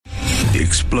The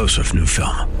explosive new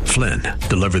film, Flynn,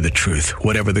 deliver the truth,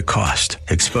 whatever the cost,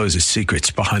 exposes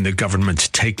secrets behind the government's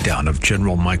takedown of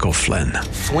General Michael Flynn.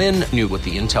 Flynn knew what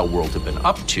the intel world had been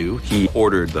up to. He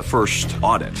ordered the first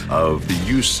audit of the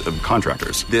use of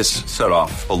contractors. This set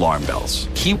off alarm bells.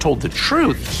 He told the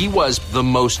truth. He was the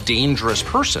most dangerous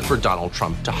person for Donald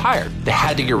Trump to hire. They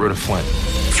had to get rid of Flynn.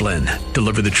 Flynn,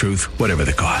 deliver the truth, whatever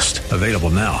the cost. Available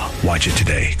now. Watch it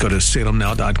today. Go to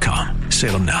salemnow.com.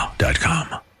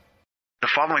 salemnow.com. The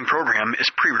following program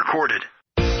is pre-recorded.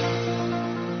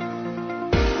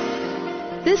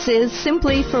 This is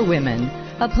Simply for Women,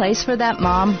 a place for that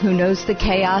mom who knows the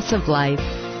chaos of life,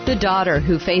 the daughter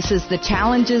who faces the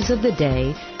challenges of the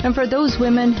day, and for those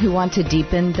women who want to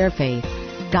deepen their faith.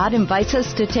 God invites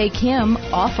us to take Him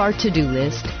off our to-do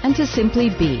list and to simply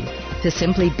be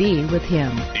with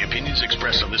Him. The opinions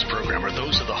expressed on this program are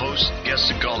those of the host,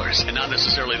 guests, and callers, and not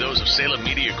necessarily those of Salem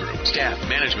Media Group, staff,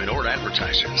 management, or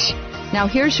advertisers. Now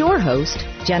here's your host,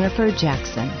 Jennifer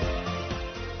Jackson.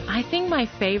 I think my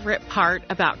favorite part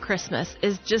about Christmas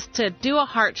is just to do a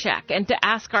heart check and to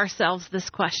ask ourselves this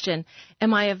question: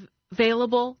 am I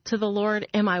available to the Lord?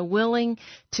 Am I willing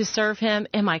to serve Him?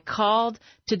 Am I called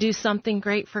to do something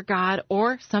great for God,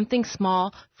 or something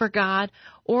small for God,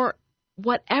 or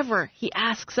whatever He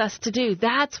asks us to do?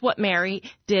 That's what Mary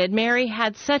did. Mary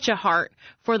had such a heart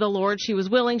for the Lord. She was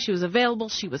willing, she was available,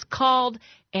 she was called,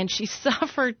 and she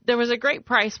suffered. There was a great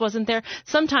price, wasn't there?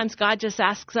 Sometimes God just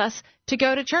asks us to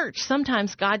go to church.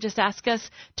 Sometimes God just asks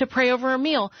us to pray over a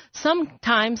meal.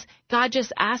 Sometimes God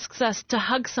just asks us to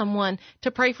hug someone,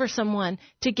 to pray for someone,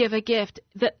 to give a gift.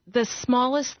 The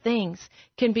smallest things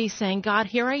can be saying, God,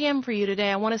 here I am for you today.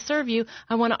 I want to serve you.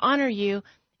 I want to honor you.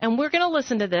 And we're going to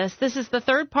listen to this. This is the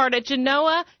third part at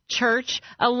Genoa Church,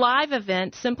 a live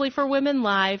event, Simply for Women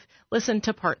Live. Listen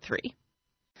to part 3.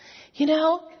 You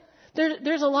know,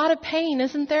 there's a lot of pain,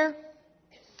 isn't there?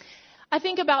 I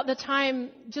think about the time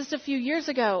just a few years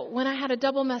ago when I had a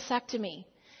double mastectomy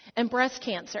and breast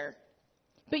cancer.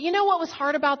 But you know what was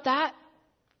hard about that?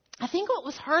 I think what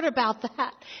was hard about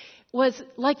that was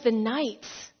like the nights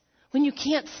when you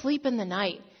can't sleep in the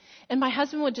night. And my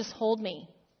husband would just hold me.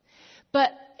 But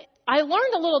I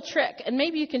learned a little trick, and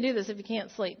maybe you can do this if you can't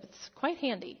sleep. It's quite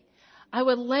handy. I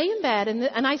would lay in bed,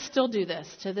 and I still do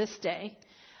this to this day.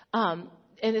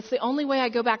 And it's the only way I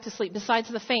go back to sleep besides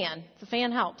the fan. The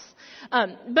fan helps.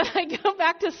 But I go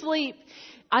back to sleep.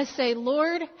 I say,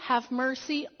 Lord, have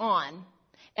mercy on,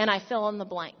 and I fill in the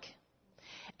blank.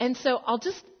 And so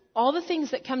all the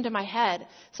things that come to my head.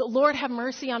 So, Lord, have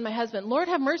mercy on my husband. Lord,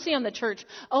 have mercy on the church.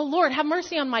 Oh, Lord, have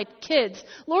mercy on my kids.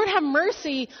 Lord, have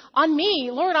mercy on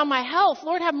me. Lord, on my health.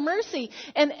 Lord, have mercy.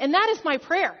 And that is my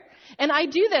prayer. And I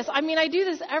do this. I do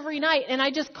this every night, and I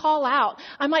just call out.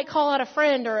 I might call out a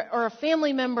friend or a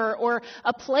family member or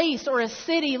a place or a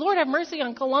city. Lord, have mercy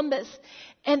on Columbus.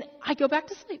 And I go back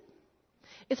to sleep.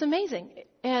 It's amazing.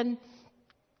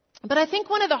 But I think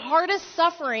one of the hardest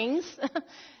sufferings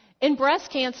in breast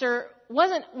cancer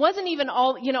wasn't even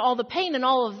all the pain and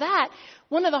all of that.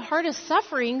 One of the hardest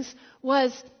sufferings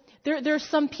was there's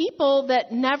some people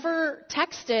that never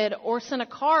texted or sent a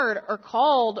card or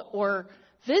called or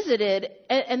visited,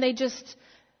 and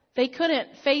they couldn't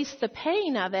face the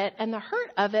pain of it and the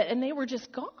hurt of it, and they were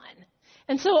just gone.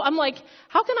 And so I'm like,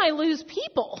 how can I lose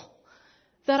people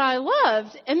that I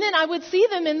loved? And then I would see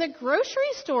them in the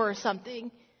grocery store or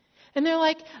something, and they're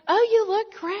like, oh, you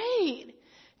look great.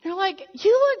 You're like,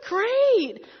 you look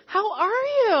great. How are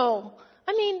you?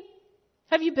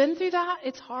 Have you been through that?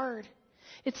 It's hard.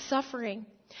 It's suffering.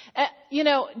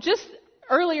 Just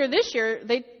earlier this year,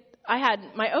 I had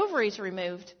my ovaries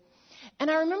removed. And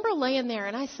I remember laying there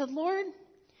and I said, Lord,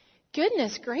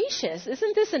 goodness gracious,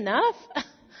 isn't this enough?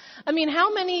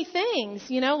 How many things,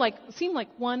 seem like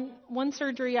one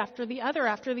surgery after the other,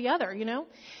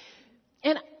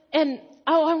 And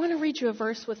I want to read you a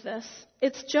verse with this.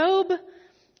 It's Job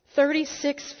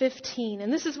 36:15,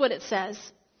 and this is what it says.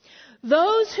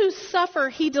 Those who suffer,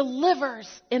 He delivers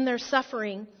in their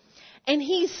suffering, and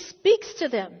He speaks to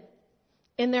them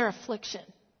in their affliction.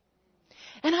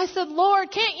 And I said, Lord,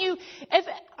 can't you, if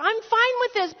I'm fine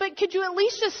with this, but could you at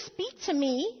least just speak to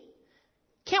me?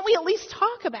 Can't we at least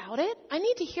talk about it? I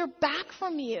need to hear back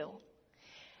from you.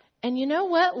 And you know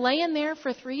what? Laying there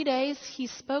for 3 days, He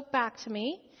spoke back to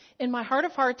me in my heart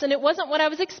of hearts, and it wasn't what I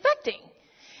was expecting.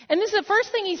 And this is the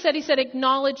first thing He said. He said,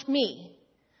 acknowledge me.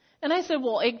 And I said,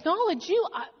 well, acknowledge you?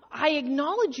 I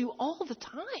acknowledge you all the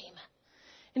time.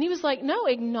 And He was like, no,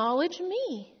 acknowledge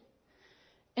me.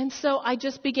 And so I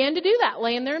just began to do that,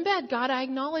 laying there in bed. God, I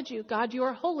acknowledge you. God, you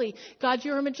are holy. God,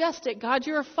 you are majestic. God,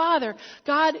 you're a father.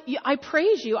 God, I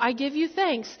praise you. I give you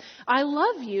thanks. I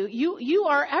love you. You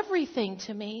are everything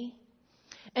to me.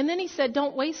 And then he said,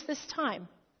 don't waste this time.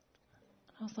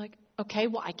 I was like, okay,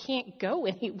 well, I can't go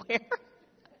anywhere.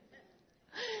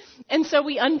 And so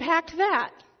we unpacked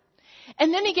that.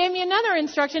 And then he gave me another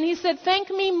instruction. He said, thank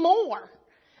me more.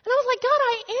 And I was like, God,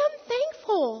 I am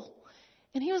thankful.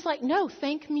 And he was like, no,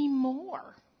 thank me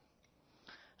more.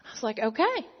 And I was like,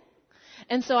 okay.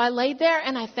 And so I laid there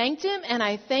and I thanked him and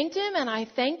I thanked him and I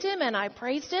thanked him and I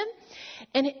praised him.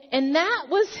 And that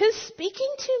was his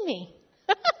speaking to me.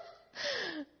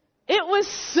 It was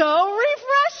so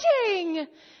refreshing.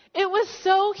 It was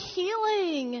so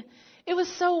healing. It was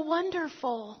so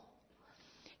wonderful.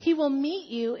 He will meet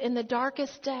you in the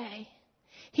darkest day.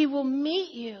 He will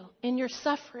meet you in your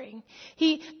suffering.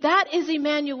 That is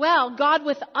Emmanuel, God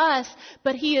with us,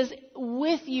 but he is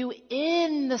with you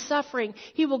in the suffering.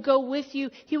 He will go with you.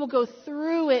 He will go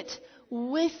through it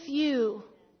with you.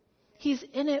 He's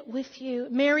in it with you.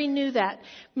 Mary knew that.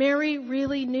 Mary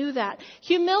really knew that.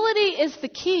 Humility is the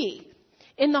key.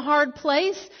 In the hard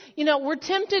place, we're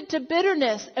tempted to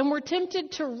bitterness and we're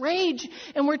tempted to rage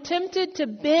and we're tempted to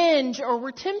binge or we're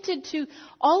tempted to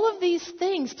all of these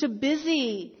things, to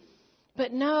busy.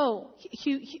 But no,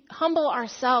 humble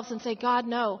ourselves and say, God,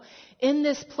 no, in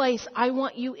this place, I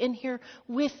want you in here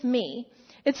with me.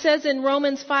 It says in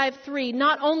Romans 5:3,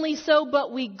 not only so,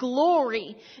 but we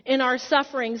glory in our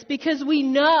sufferings because we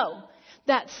know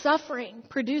that suffering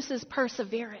produces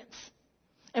perseverance.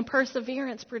 And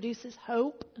perseverance produces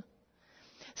hope.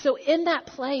 So in that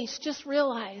place, just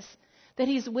realize that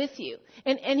he's with you.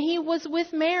 And he was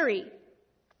with Mary.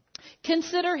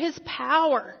 Consider his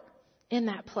power in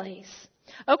that place.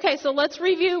 Okay, so let's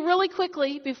review really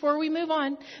quickly before we move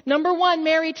on. Number one,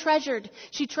 Mary treasured.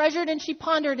 She treasured and she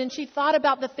pondered and she thought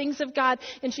about the things of God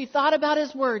and she thought about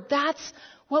his word. That's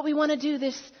what we want to do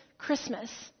this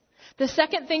Christmas. The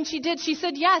second thing she did, she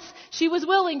said yes. She was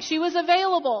willing. She was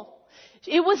available.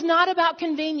 It was not about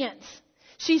convenience.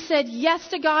 She said yes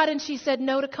to God and she said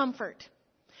no to comfort.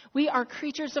 We are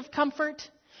creatures of comfort.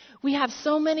 We have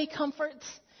so many comforts,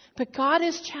 but God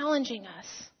is challenging us.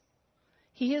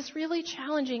 He is really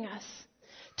challenging us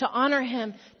to honor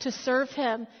him, to serve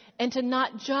him, and to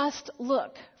not just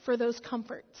look for those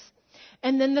comforts.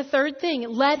 And then the third thing,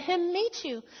 let him meet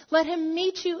you. Let him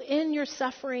meet you in your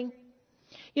suffering.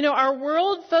 Our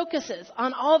world focuses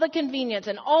on all the convenience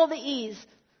and all the ease.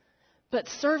 But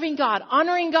serving God,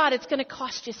 honoring God, it's going to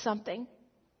cost you something.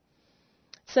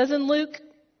 It says in Luke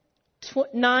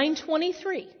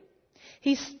 9:23,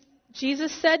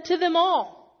 Jesus said to them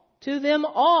all,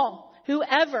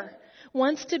 whoever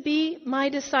wants to be my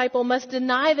disciple must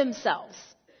deny themselves,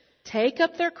 take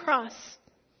up their cross,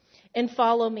 and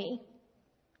follow me.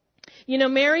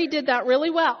 Mary did that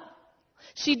really well.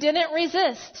 She didn't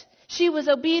resist. She was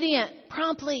obedient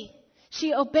promptly.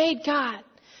 She obeyed God.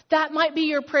 That might be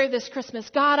your prayer this Christmas.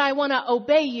 God, I want to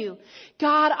obey you.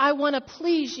 God, I want to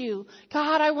please you.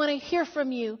 God, I want to hear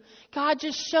from you. God,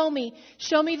 just show me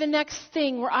the next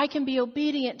thing where I can be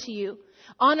obedient to you.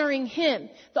 Honoring him,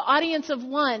 the audience of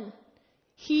one.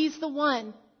 He's the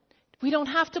one. We don't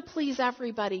have to please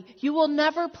everybody. You will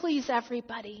never please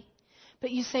everybody.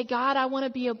 But you say, God, I want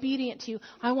to be obedient to you.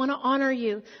 I want to honor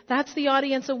you. That's the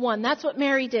audience of one. That's what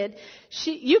Mary did.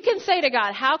 You can say to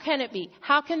God, how can it be?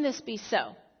 How can this be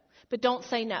so? But don't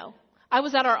say no. I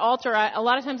was at our altar. A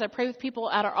lot of times I pray with people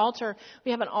at our altar.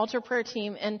 We have an altar prayer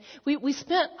team. And we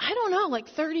spent,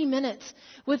 30 minutes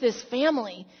with this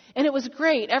family. And it was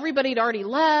great. Everybody had already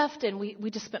left. And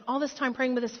we just spent all this time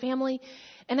praying with this family.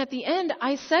 And at the end,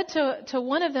 I said to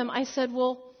one of them, I said,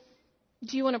 well,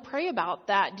 do you want to pray about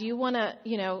that? Do you want to,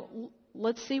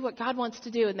 let's see what God wants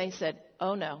to do? And they said,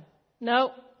 oh,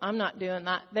 no, I'm not doing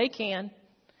that. They can.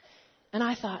 And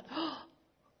I thought, oh,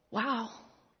 wow.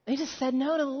 They just said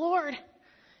no to the Lord.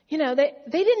 They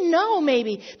didn't know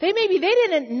maybe. They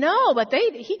didn't know, but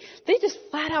they just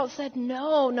flat out said,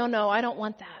 no, I don't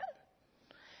want that.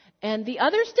 And the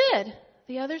others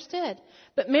did.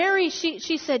 But Mary,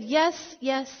 she said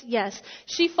yes.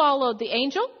 She followed the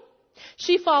angel.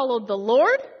 She followed the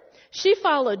Lord. She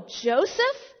followed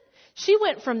Joseph. She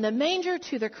went from the manger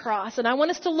to the cross. And I want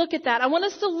us to look at that. I want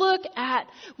us to look at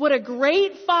what a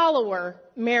great follower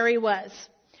Mary was.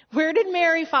 Where did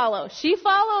Mary follow? She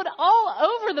followed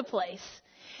all over the place.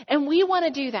 And we want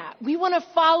to do that. We want to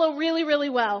follow really, really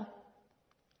well.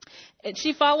 And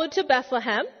she followed to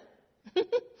Bethlehem.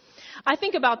 I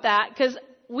think about that because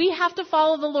we have to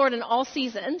follow the Lord in all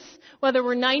seasons. Whether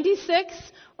we're 96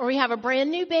 or we have a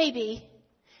brand new baby,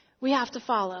 we have to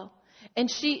follow. And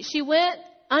she went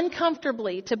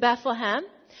uncomfortably to Bethlehem.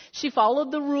 She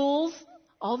followed the rules,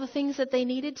 all the things that they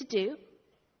needed to do.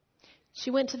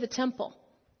 She went to the temple.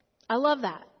 I love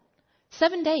that.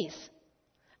 7 days.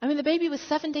 I mean, the baby was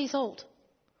 7 days old.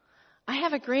 I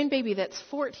have a grandbaby that's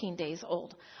 14 days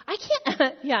old. I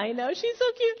can't, yeah, I know, she's so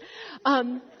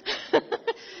cute.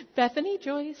 Bethany,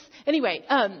 Joyce. Anyway,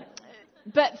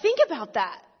 but think about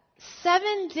that.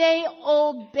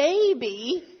 7-day-old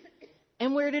baby.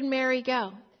 And where did Mary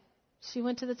go? She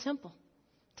went to the temple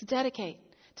to dedicate,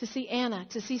 to see Anna,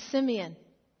 to see Simeon.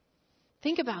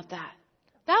 Think about that.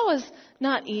 That was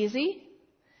not easy.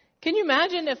 Can you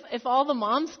imagine if all the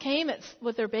moms came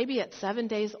with their baby at 7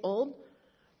 days old?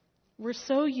 We're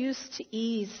so used to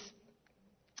ease.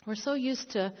 We're so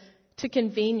used to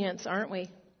convenience, aren't we?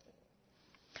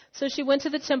 So she went to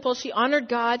the temple. She honored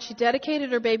God. She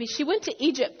dedicated her baby. She went to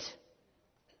Egypt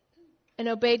and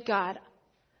obeyed God.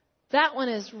 That one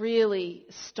is really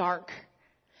stark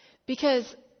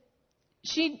because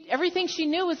everything she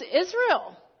knew was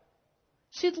Israel.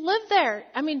 She'd lived there.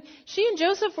 I mean, she and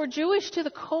Joseph were Jewish to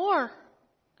the core.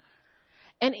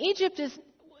 And Egypt is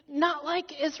not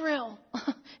like Israel.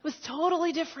 It was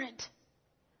totally different.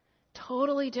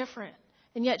 Totally different.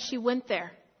 And yet she went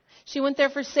there. She went there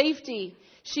for safety.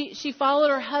 She followed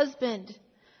her husband.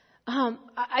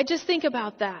 I just think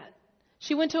about that.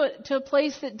 She went to a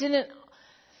place that didn't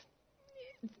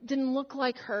look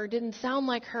like her, didn't sound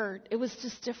like her. It was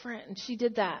just different. And she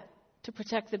did that to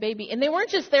protect the baby. And they weren't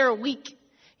just there a week.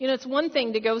 You know, it's one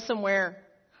thing to go somewhere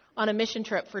on a mission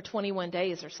trip for 21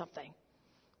 days or something.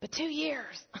 But 2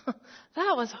 years,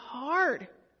 that was hard.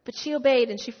 But she obeyed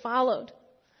and she followed.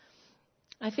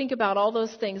 I think about all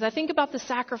those things. I think about the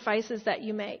sacrifices that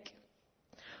you make.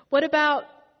 What about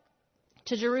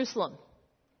to Jerusalem?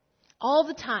 All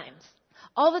the times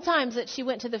that she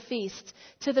went to the feast,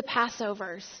 to the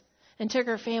Passovers, and took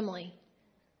her family.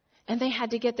 And they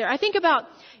had to get there. I think about,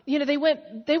 they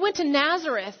went to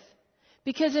Nazareth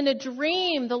because in a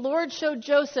dream, the Lord showed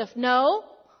Joseph, no,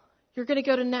 you're going to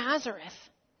go to Nazareth.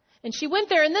 And she went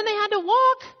there, and then they had to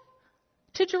walk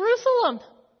to Jerusalem,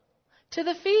 to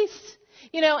the feast.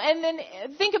 And then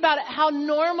think about it, how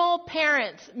normal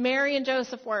parents Mary and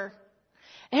Joseph were.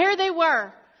 Here they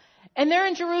were, and they're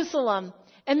in Jerusalem,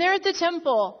 and they're at the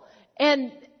temple,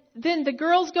 and then the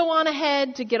girls go on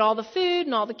ahead to get all the food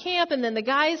and all the camp, and then the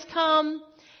guys come,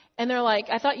 and they're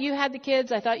like, I thought you had the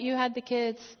kids.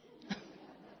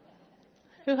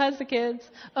 Who has the kids?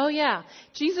 Oh, yeah.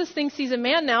 Jesus thinks he's a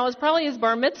man now. It's probably his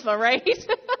bar mitzvah, right?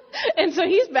 And so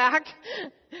he's back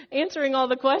answering all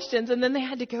the questions, and then they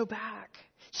had to go back.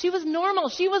 She was normal.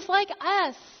 She was like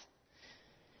us.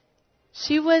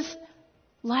 She was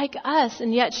like us,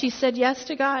 and yet she said yes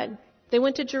to God. They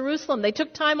went to Jerusalem. They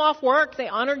took time off work. They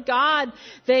honored God.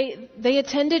 They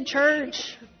attended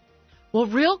church. Well,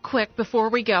 real quick before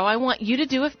we go, I want you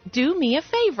to do me a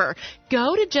favor.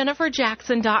 Go to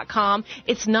JenniferJackson.com.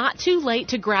 It's not too late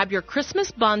to grab your Christmas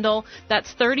bundle.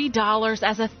 That's $30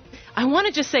 I want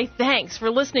to just say thanks for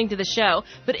listening to the show,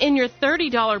 but in your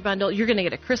 $30 bundle, you're going to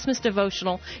get a Christmas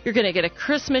devotional, you're going to get a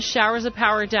Christmas Showers of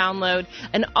Power download,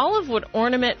 an olive wood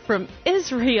ornament from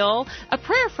Israel, a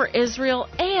prayer for Israel,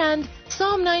 and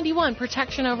Psalm 91,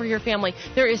 protection over your family.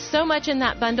 There is so much in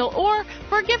that bundle, or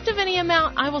for a gift of any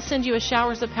amount, I will send you a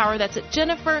Showers of Power. That's at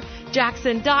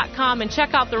JenniferJackson.com, and check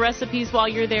out the recipes while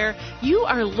you're there. You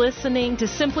are listening to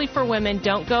Simply for Women.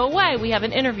 Don't go away. We have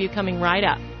an interview coming right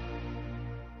up.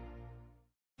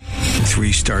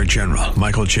 3-star General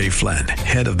Michael J. Flynn,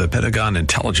 head of the Pentagon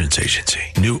Intelligence Agency,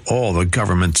 knew all the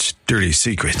government's dirty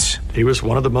secrets. He was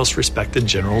one of the most respected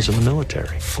generals in the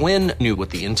military. Flynn knew what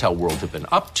the intel world had been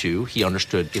up to. He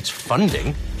understood its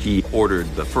funding. He ordered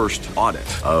the first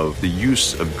audit of the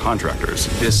use of contractors.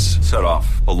 This set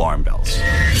off alarm bells.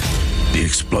 The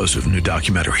explosive new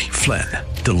documentary, Flynn,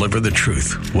 Deliver the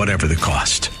Truth, Whatever the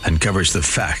Cost, uncovers the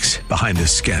facts behind the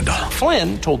scandal.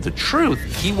 Flynn told the truth.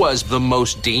 He was the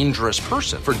most dangerous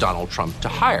person for Donald Trump to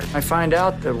hire. I find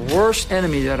out the worst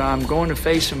enemy that I'm going to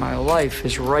face in my life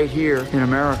is right here in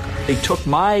America. They took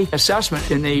my assessment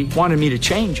and they wanted me to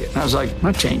change it. And I was like, I'm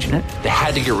not changing it. They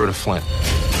had to get rid of Flynn.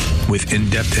 With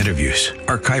in-depth interviews,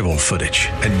 archival footage,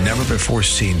 and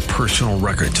never-before-seen personal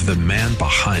records of the man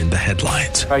behind the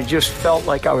headlines. I just felt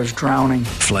like I was drowning.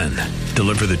 Flynn,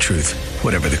 Deliver the Truth,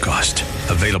 Whatever the Cost.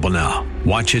 Available now.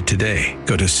 Watch it today.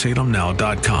 Go to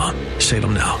salemnow.com.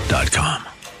 salemnow.com.